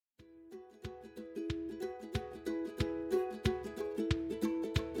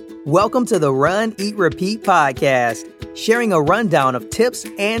Welcome to the Run, Eat, Repeat podcast, sharing a rundown of tips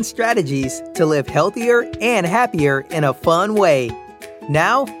and strategies to live healthier and happier in a fun way.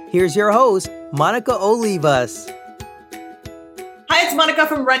 Now, here's your host, Monica Olivas. Hi, it's Monica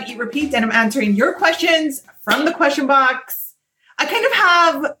from Run, Eat, Repeat, and I'm answering your questions from the question box. I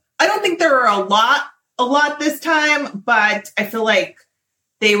don't think there are a lot this time, but I feel like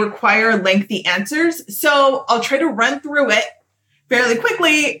they require lengthy answers. So I'll try to run through it fairly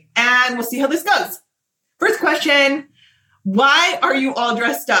quickly, and we'll see how this goes. First question, why are you all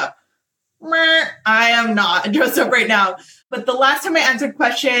dressed up? I am not dressed up right now. But the last time I answered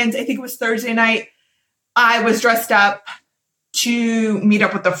questions, I think it was Thursday night, I was dressed up to meet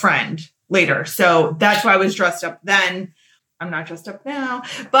up with a friend later. So that's why I was dressed up then. I'm not dressed up now,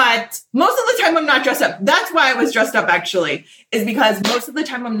 but most of the time I'm not dressed up. That's why I was dressed up actually, is because most of the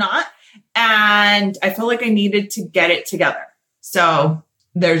time I'm not. And I feel like I needed to get it together. So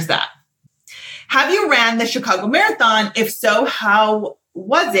there's that. Have you ran the Chicago Marathon? If so, how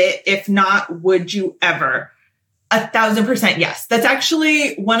was it? If not, would you ever? 1,000% yes. That's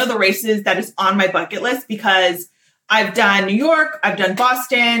actually one of the races that is on my bucket list because I've done New York, I've done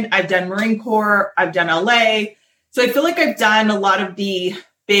Boston, I've done Marine Corps, I've done LA. So I feel like I've done a lot of the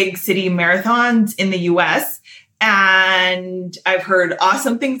big city marathons in the US, and I've heard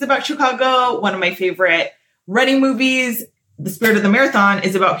awesome things about Chicago. One of my favorite running movies, The Spirit of the Marathon,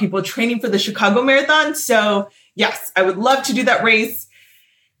 is about people training for the Chicago Marathon. So yes, I would love to do that race.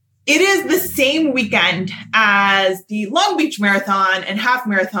 It is the same weekend as the Long Beach Marathon and Half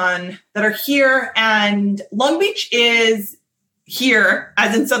Marathon that are here. And Long Beach is here,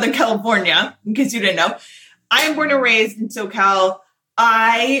 as in Southern California, in case you didn't know. I am born and raised in SoCal.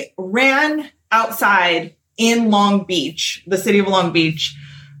 I ran outside in Long Beach, the city of Long Beach,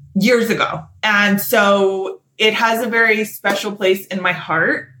 years ago. And so it has a very special place in my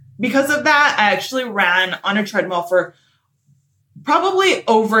heart. Because of that, I actually ran on a treadmill for probably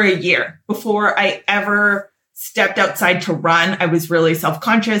over a year before I ever stepped outside to run. I was really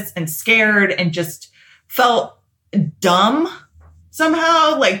self-conscious and scared and just felt dumb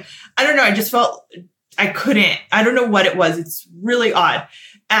somehow. Like, I don't know. I just felt I couldn't. I don't know what it was. It's really odd.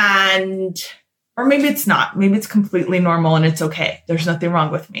 Or maybe it's not. Maybe it's completely normal and it's okay. There's nothing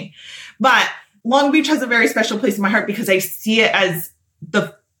wrong with me. But Long Beach has a very special place in my heart because I see it as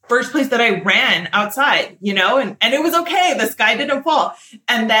the first place that I ran outside, and it was okay. The sky didn't fall.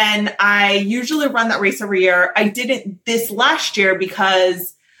 And then I usually run that race every year. I didn't this last year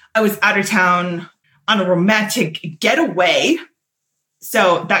because I was out of town on a romantic getaway.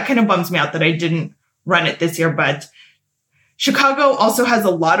 So that kind of bums me out that I didn't run it this year. But Chicago also has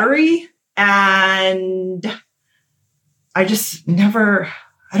a lottery, and I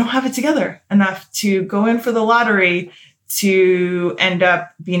don't have it together enough to go in for the lottery to end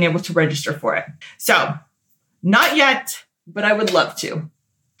up being able to register for it. So not yet, but I would love to.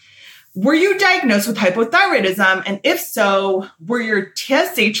 Were you diagnosed with hypothyroidism? And if so, were your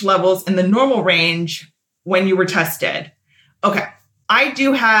TSH levels in the normal range when you were tested? Okay. I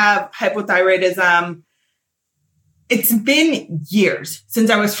do have hypothyroidism. It's been years since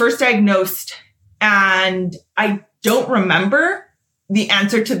I was first diagnosed, and I don't remember the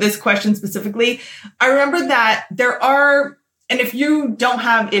answer to this question specifically. I remember that there are, and if you don't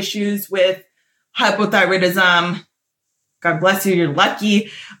have issues with hypothyroidism, God bless you, you're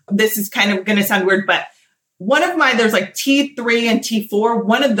lucky. This is kind of going to sound weird, but there's like T3 and T4.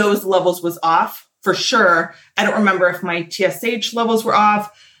 One of those levels was off for sure. I don't remember if my TSH levels were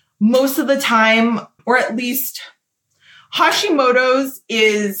off. Most of the time, or at least Hashimoto's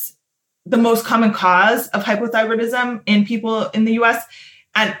is the most common cause of hypothyroidism in people in the US.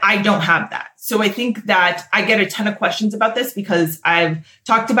 And I don't have that. So I think that I get a ton of questions about this because I've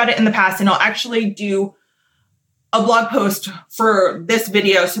talked about it in the past, and I'll actually do a blog post for this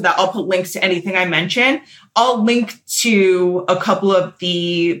video so that I'll put links to anything I mention. I'll link to a couple of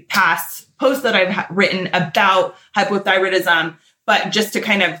the past posts that I've written about hypothyroidism, but just to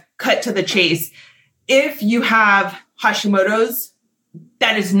kind of cut to the chase, if you have Hashimoto's,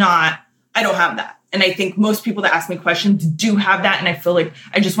 I don't have that. And I think most people that ask me questions do have that. And I feel like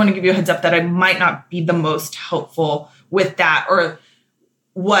I just want to give you a heads up that I might not be the most helpful with that, or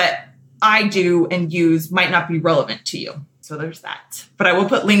what I do and use might not be relevant to you. So there's that. But I will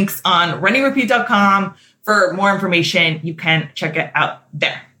put links on runningrepeat.com for more information. You can check it out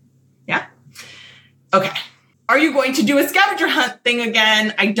there. Yeah. Okay. Are you going to do a scavenger hunt thing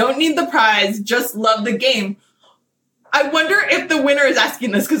again? I don't need the prize. Just love the game. I wonder if the winner is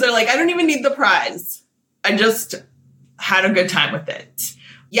asking this because they're like, I don't even need the prize. I just had a good time with it.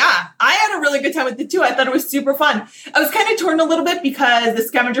 Yeah, I had a really good time with it too. I thought it was super fun. I was kind of torn a little bit because the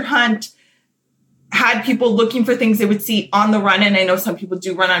scavenger hunt had people looking for things they would see on the run. And I know some people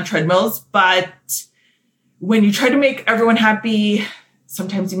do run on treadmills, but when you try to make everyone happy,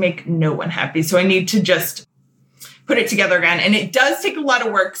 sometimes you make no one happy. So I need to just put it together again. And it does take a lot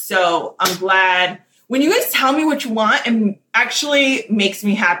of work. So I'm glad when you guys tell me what you want, it actually makes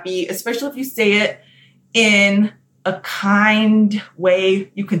me happy, especially if you say it in a kind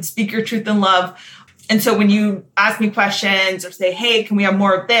way. You can speak your truth in love. And so when you ask me questions or say, hey, can we have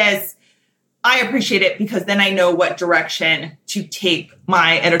more of this? I appreciate it because then I know what direction to take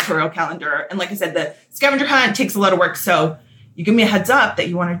my editorial calendar. And like I said, the scavenger hunt takes a lot of work. So you give me a heads up that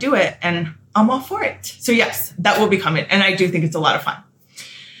you want to do it and I'm all for it. So yes, that will be coming. And I do think it's a lot of fun.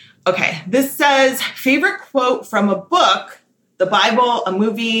 Okay. This says favorite quote from a book, the Bible, a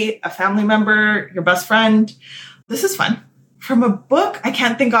movie, a family member, your best friend. This is fun. From a book, I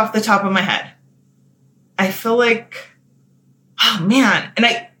can't think off the top of my head. I feel like, oh man. And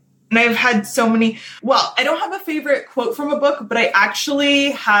I've had so many, well, I don't have a favorite quote from a book, but I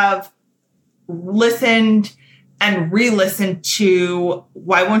actually have listened and re-listened to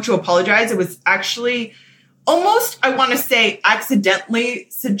Why Won't You Apologize? It was actually almost, I want to say, accidentally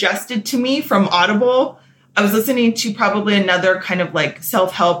suggested to me from Audible. I was listening to probably another kind of like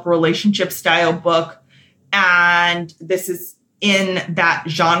self-help relationship style book. And this is in that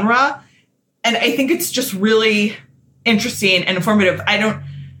genre. And I think it's just really interesting and informative. I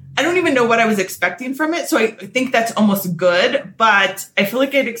don't even know what I was expecting from it. So I think that's almost good, but I feel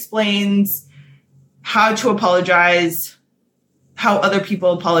like it explains how to apologize, how other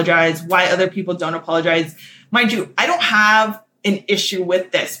people apologize, why other people don't apologize. Mind you, I don't have an issue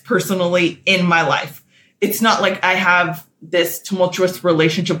with this personally in my life. It's not like I have this tumultuous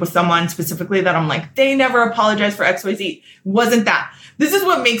relationship with someone specifically that I'm like, they never apologize for XYZ. Wasn't that. This is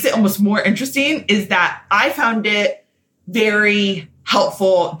what makes it almost more interesting is that I found it very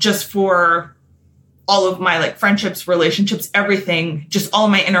helpful just for all of my like friendships, relationships, everything, just all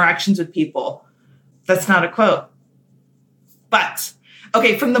of my interactions with people. That's not a quote. But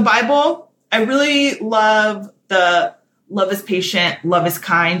okay, from the Bible, I really love the love is patient, love is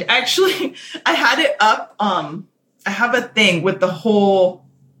kind. Actually, I had it up. I have a thing with the whole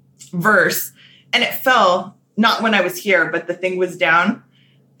verse and it fell, not when I was here, but the thing was down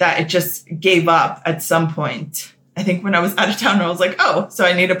that it just gave up at some point. I think when I was out of town, I was like, oh, so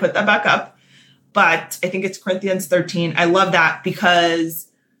I need to put that back up. But I think it's Corinthians 13. I love that because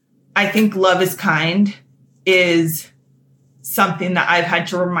I think love is kind is something that I've had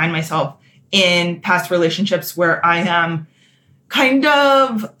to remind myself in past relationships where I am kind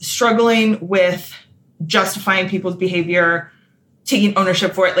of struggling with justifying people's behavior, taking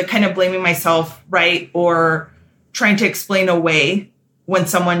ownership for it, like kind of blaming myself, right? Or trying to explain away when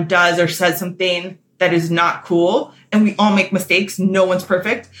someone does or says something that is not cool. And we all make mistakes. No one's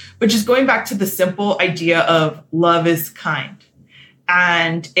perfect. But just going back to the simple idea of love is kind.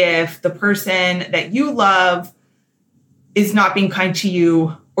 And if the person that you love is not being kind to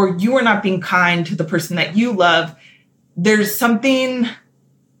you, or you are not being kind to the person that you love, there's something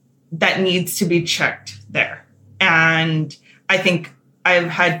that needs to be checked there. And I think I've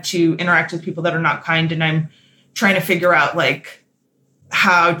had to interact with people that are not kind, and I'm trying to figure out like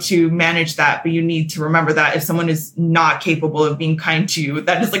how to manage that. But you need to remember that if someone is not capable of being kind to you,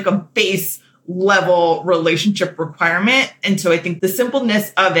 that is like a base level relationship requirement. And so I think the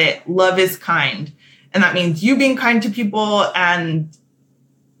simpleness of it, love is kind. And that means you being kind to people and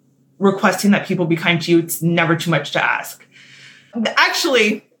requesting that people be kind to you. It's never too much to ask.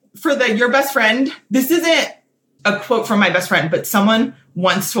 Actually, for your best friend, this isn't a quote from my best friend, but someone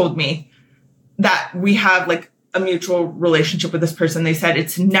once told me that we have like a mutual relationship with this person. They said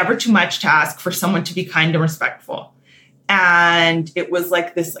it's never too much to ask for someone to be kind and respectful. And it was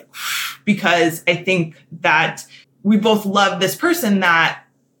like this, like, because I think that we both love this person that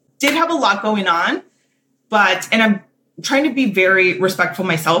did have a lot going on, and I'm trying to be very respectful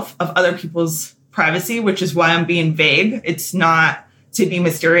myself of other people's privacy, which is why I'm being vague. It's not to be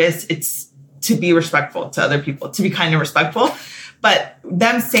mysterious. It's to be respectful to other people, to be kind and respectful. But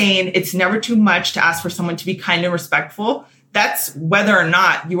them saying it's never too much to ask for someone to be kind and respectful, that's whether or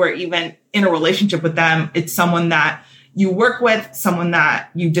not you are even in a relationship with them. It's someone that you work with, someone that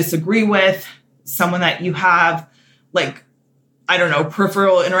you disagree with, someone that you have like, I don't know,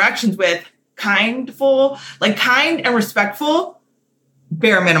 peripheral interactions with. Kind and respectful,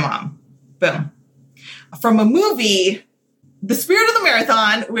 bare minimum. Boom. From a movie, The Spirit of the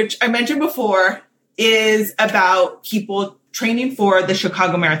Marathon, which I mentioned before, is about people training for the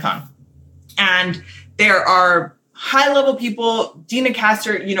Chicago Marathon. And there are high level people, Dina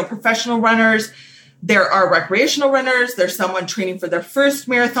Castor, professional runners. There are recreational runners. There's someone training for their first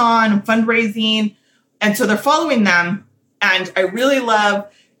marathon, fundraising. And so they're following them. And I really love,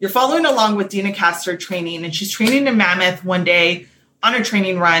 you're following along with Dina Castor training, and she's training in Mammoth one day on a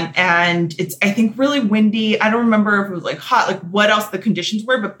training run. And it's, I think, really windy. I don't remember if it was like hot, like what else the conditions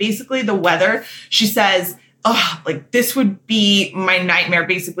were, but basically the weather, she says, oh, like this would be my nightmare.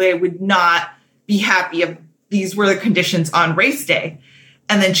 Basically, I would not be happy if these were the conditions on race day.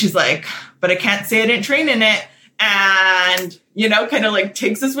 And then she's like, but I can't say I didn't train in it. And, kind of like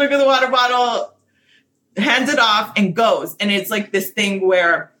takes a swig of the water bottle, hands it off and goes. And it's like this thing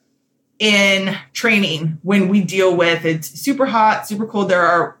where in training, when we deal with it's super hot, super cold, there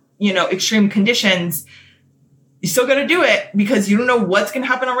are, extreme conditions, you still got to do it because you don't know what's going to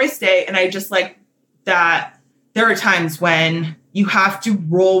happen on race day. And I just like that there are times when you have to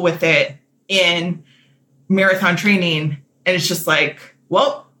roll with it in marathon training. And it's just like,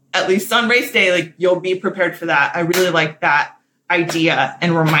 well, at least on race day, like you'll be prepared for that. I really like that idea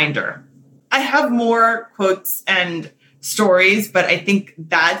and reminder. I have more quotes and stories, but I think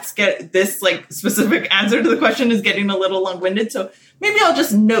this like specific answer to the question is getting a little long-winded. So maybe I'll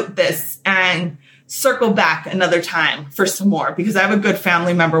just note this and circle back another time for some more, because I have a good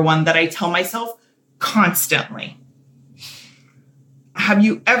family member one that I tell myself constantly. Have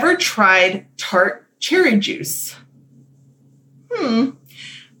you ever tried tart cherry juice?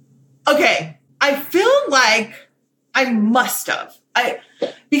 Okay. I feel like I must have.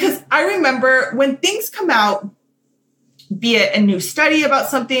 Because I remember when things come out, be it a new study about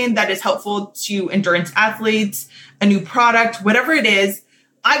something that is helpful to endurance athletes, a new product, whatever it is,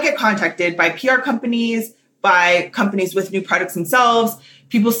 I get contacted by PR companies, by companies with new products themselves.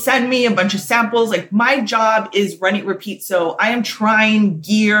 People send me a bunch of samples. Like my job is run, eat, repeat. So I am trying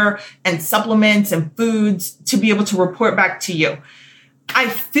gear and supplements and foods to be able to report back to you. I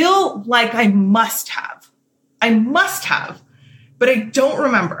feel like I must have, but I don't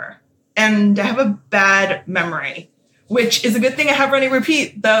remember. And I have a bad memory, which is a good thing I have run, eat,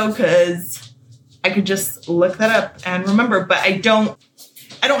 repeat though, because I could just look that up and remember, but I don't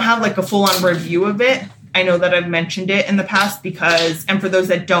have like a full on review of it. I know that I've mentioned it in the past because, and for those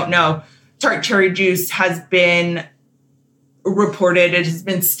that don't know, tart cherry juice has been reported. It has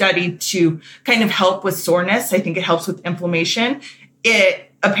been studied to kind of help with soreness. I think it helps with inflammation.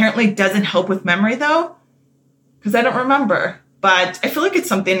 It apparently doesn't help with memory though, because I don't remember, but I feel like it's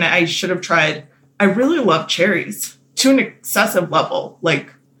something that I should have tried. I really love cherries to an excessive level,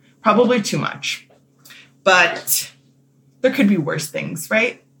 like probably too much, but there could be worse things,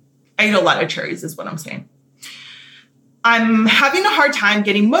 right? I eat a lot of cherries is what I'm saying. I'm having a hard time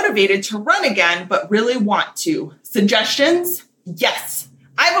getting motivated to run again, but really want to. Suggestions? Yes.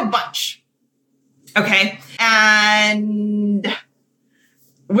 I have a bunch. Okay. And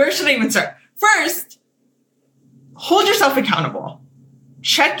where should I even start? First, hold yourself accountable.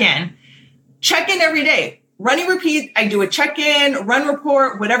 Check in every day. Run and repeat. I do a check-in, run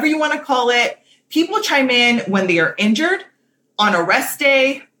report, whatever you want to call it. People chime in when they are injured, on a rest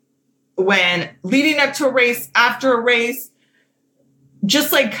day, when leading up to a race, after a race,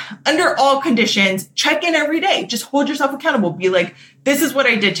 just like under all conditions, check in every day. Just hold yourself accountable. Be like, this is what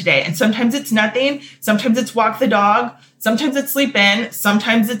I did today. And sometimes it's nothing. Sometimes it's walk the dog. Sometimes it's sleep in.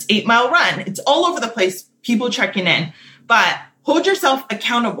 Sometimes it's 8-mile run. It's all over the place. People checking in, but hold yourself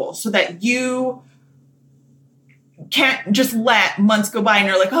accountable so that you can't just let months go by and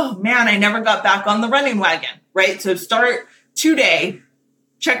you're like, oh man, I never got back on the running wagon, right? So start today,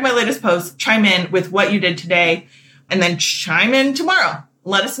 check my latest post, chime in with what you did today, and then chime in tomorrow.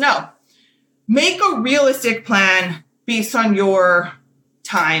 Let us know. Make a realistic plan based on your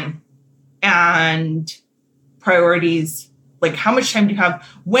time and priorities. Like how much time do you have?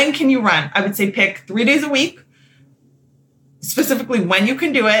 When can you run? I would say pick 3 days a week, specifically when you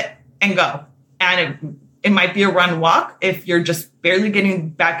can do it, and go. And it might be a run walk if you're just barely getting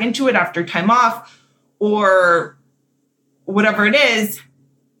back into it after time off, or whatever it is,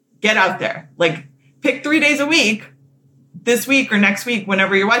 get out there. Like pick 3 days a week, this week or next week,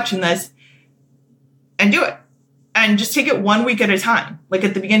 whenever you're watching this, and do it. And just take it 1 week at a time. Like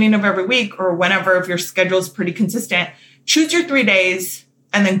at the beginning of every week or whenever, if your schedule is pretty consistent, choose your 3 days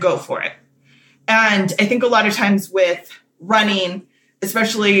and then go for it. And I think a lot of times with running,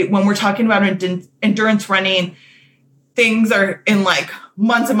 especially when we're talking about endurance running, things are in like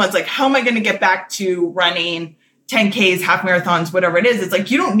months and months. Like, how am I going to get back to running 10Ks, half marathons, whatever it is? It's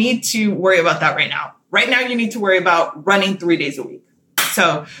like, you don't need to worry about that right now. Right now, you need to worry about running 3 days a week.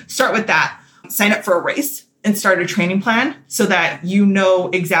 So start with that. Sign up for a race. and start a training plan so that you know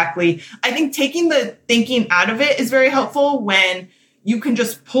exactly. I think taking the thinking out of it is very helpful when you can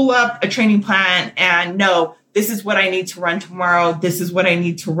just pull up a training plan and know this is what I need to run tomorrow. This is what I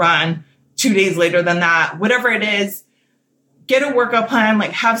need to run 2 days later than that, whatever it is. Get a workout plan,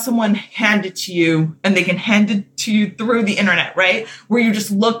 like have someone hand it to you and they can hand it to you through the internet, right? Where you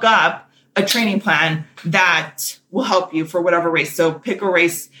just look up a training plan that will help you for whatever race. So pick a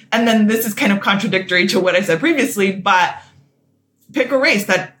race. And then this is kind of contradictory to what I said previously, but pick a race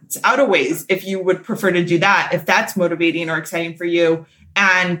that's out of ways if you would prefer to do that, if that's motivating or exciting for you,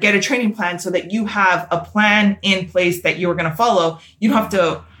 and get a training plan so that you have a plan in place that you're going to follow. You don't have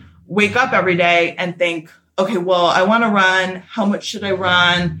to wake up every day and think, okay, well, I want to run. How much should I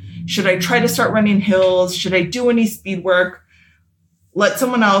run? Should I try to start running hills? Should I do any speed work? Let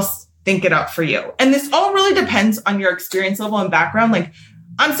someone else think it out for you. And this all really depends on your experience level and background. Like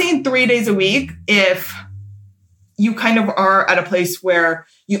I'm saying 3 days a week if you kind of are at a place where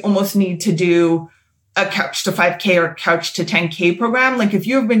you almost need to do a couch to 5K or couch to 10K program. Like if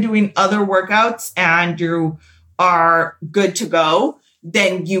you have been doing other workouts and you are good to go,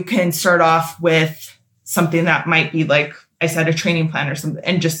 then you can start off with something that might be like I said, a training plan or something,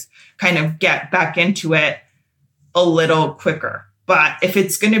 and just kind of get back into it a little quicker. But if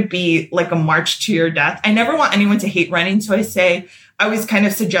it's going to be like a march to your death, I never want anyone to hate running. So I always kind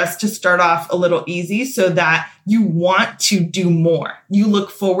of suggest to start off a little easy so that you want to do more. You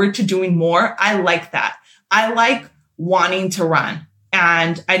look forward to doing more. I like that. I like wanting to run,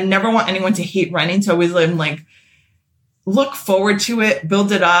 and I never want anyone to hate running. So I always like look forward to it,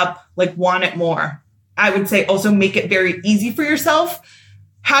 build it up, like want it more. I would say also make it very easy for yourself.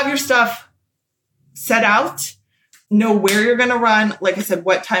 Have your stuff set out, know where you're going to run. Like I said,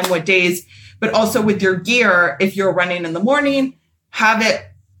 what time, what days, but also with your gear. If you're running in the morning, have it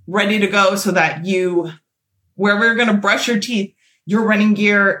ready to go so that wherever you're going to brush your teeth, your running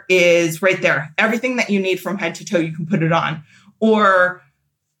gear is right there. Everything that you need from head to toe, you can put it on, or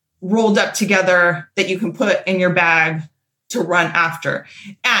rolled up together that you can put in your bag to run after.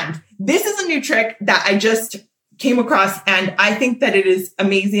 And this is a new trick that I just came across, and I think that it is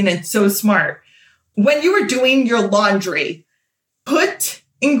amazing and so smart. When you are doing your laundry, put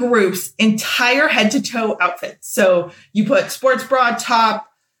in groups entire head to toe outfits. So you put sports bra, top,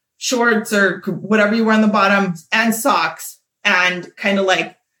 shorts, or whatever you wear on the bottom, and socks, and kind of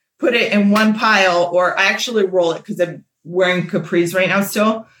like put it in one pile, or I actually roll it because I'm wearing capris right now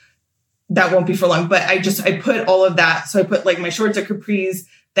still. That won't be for long, but I put all of that. So I put like my shorts or capris,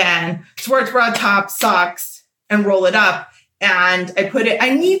 then sports bra, top, socks, and roll it up. And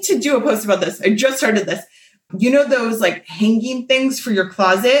I need to do a post about this. I just started this. You know, those like hanging things for your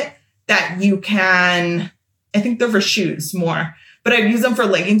closet that you can, I think they're for shoes more, but I've used them for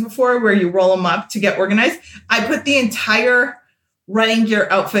leggings before where you roll them up to get organized. I put the entire running gear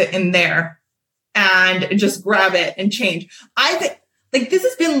outfit in there and just grab it and change. I think like this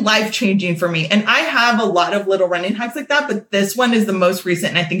has been life-changing for me. And I have a lot of little running hacks like that, but this one is the most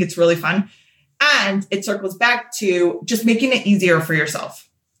recent and I think it's really fun. And it circles back to just making it easier for yourself.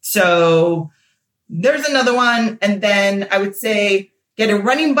 So there's another one. And then I would say get a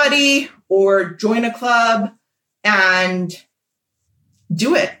running buddy or join a club and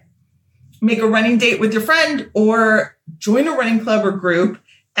do it. Make a running date with your friend or join a running club or group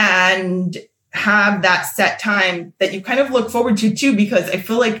and have that set time that you kind of look forward to too, because I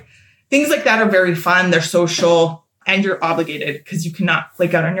feel like things like that are very fun. They're social and you're obligated because you cannot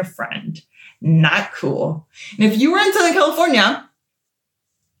flake out on your friend. Not cool. And if you were in Southern California,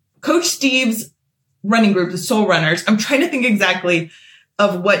 Coach Steve's running group, the Soul Runners, I'm trying to think exactly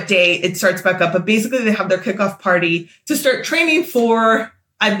of what day it starts back up, but basically they have their kickoff party to start training for,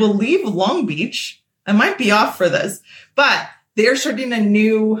 I believe, Long Beach. I might be off for this, but they're starting a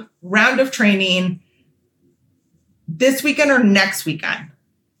new round of training this weekend or next weekend.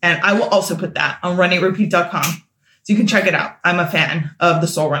 And I will also put that on runitrepeat.com. So you can check it out. I'm a fan of the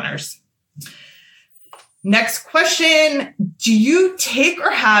Soul Runners. Next question. Do you take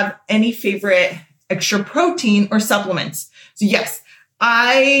or have any favorite extra protein or supplements? So yes,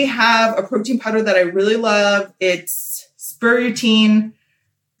 I have a protein powder that I really love. It's Spiruline.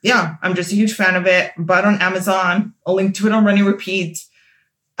 Yeah, I'm just a huge fan of it. Bought on Amazon. I'll link to it on Running Repeat.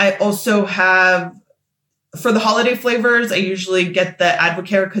 I also have, for the holiday flavors, I usually get the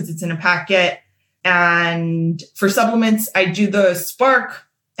Advocare because it's in a packet. And for supplements, I do the Spark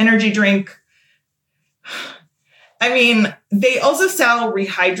energy drink. I mean, they also sell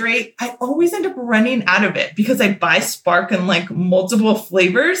Rehydrate. I always end up running out of it because I buy Spark in like multiple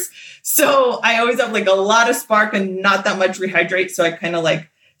flavors. So I always have like a lot of Spark and not that much Rehydrate. So I kind of like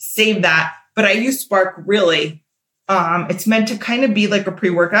save that but I use Spark really. It's meant to kind of be like a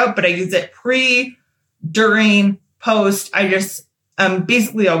pre-workout, but I use it pre, during, post. I'm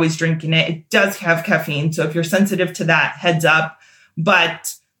basically always drinking it. It does have caffeine. So if you're sensitive to that, heads up.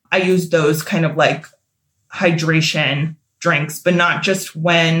 But I use those kind of like hydration drinks, but not just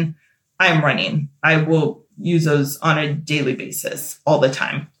when I'm running. I will use those on a daily basis all the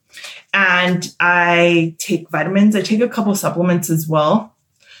time. And I take vitamins. I take a couple supplements as well,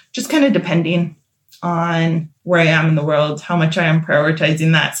 just kind of depending on where I am in the world, how much I am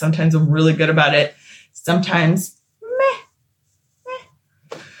prioritizing that. Sometimes I'm really good about it. Sometimes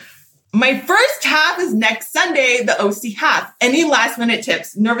meh. My first half is next Sunday, the OC half. Any last minute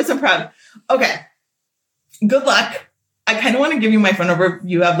tips? Nervous and proud. Okay. Good luck. I kind of want to give you my phone number if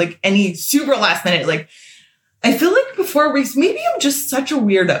you have like any super last minute. Like, I feel like before a race, maybe I'm just such a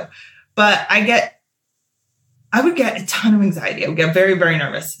weirdo, but I would get a ton of anxiety. I would get very, very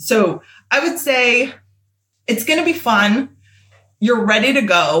nervous. So I would say it's going to be fun. You're ready to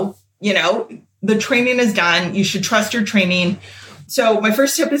go. You know, the training is done. You should trust your training. So my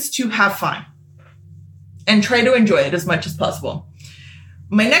first tip is to have fun and try to enjoy it as much as possible.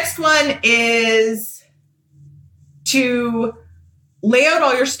 My next one is to lay out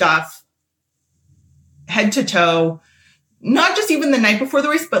all your stuff, head to toe, not just even the night before the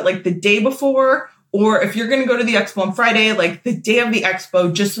race, but like the day before, or if you're going to go to the expo on Friday, like the day of the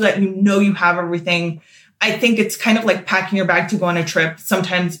expo, just so that you know you have everything. I think it's kind of like packing your bag to go on a trip.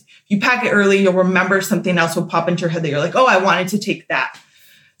 Sometimes if you pack it early, you'll remember something else will pop into your head that you're like, oh, I wanted to take that.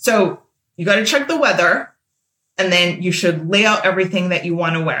 So you got to check the weather, and then you should lay out everything that you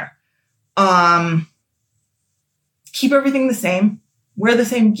want to wear. Keep everything the same. Wear the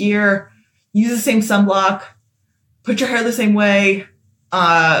same gear. Use the same sunblock. Put your hair the same way.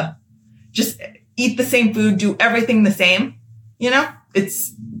 Just eat the same food. Do everything the same. You know, it's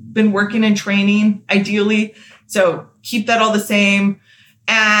been working and training ideally. So keep that all the same.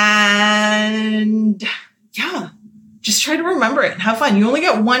 And yeah, just try to remember it and have fun. You only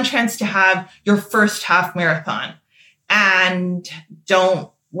get one chance to have your first half marathon. And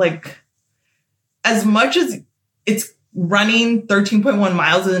don't as much as it's running 13.1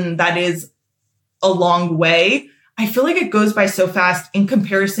 miles, and that is a long way, I feel like it goes by so fast in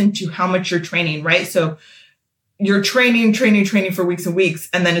comparison to how much you're training, right? So you're training for weeks and weeks,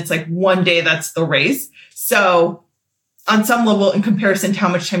 and then it's like one day that's the race. So on some level, in comparison to how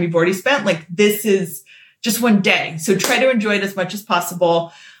much time you've already spent, like this is just one day. So try to enjoy it as much as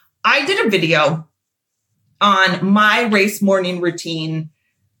possible. I did a video on my race morning routine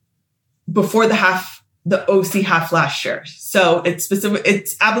before the OC half last year. So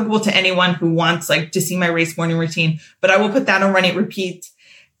it's applicable to anyone who wants to see my race morning routine, but I will put that on Run Eat Repeat.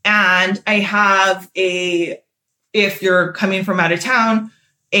 And I have if you're coming from out of town,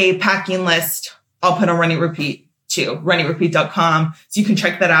 a packing list I'll put on Run Eat Repeat too, runeatrepeat.com. So you can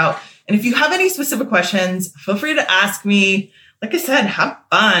check that out. And if you have any specific questions, feel free to ask me. Like I said, have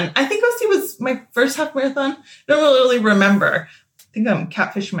fun. I think OC was my first half marathon. I don't really remember. I think I'm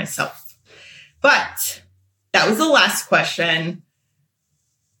catfishing myself. But that was the last question.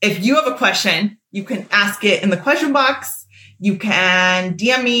 If you have a question, you can ask it in the question box. You can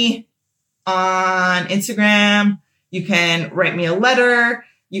DM me on Instagram. You can write me a letter.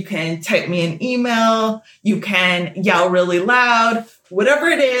 You can type me an email. You can yell really loud. Whatever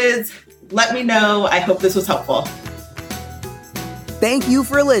it is, let me know. I hope this was helpful. Thank you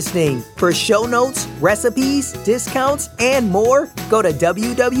for listening. For show notes, recipes, discounts, and more, go to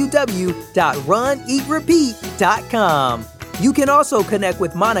www.runeatrepeat.com. You can also connect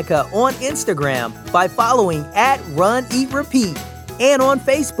with Monica on Instagram by following @RunEatRepeat and on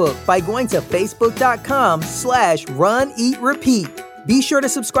Facebook by going to facebook.com/RunEatRepeat. Be sure to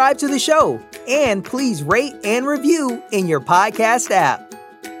subscribe to the show and please rate and review in your podcast app.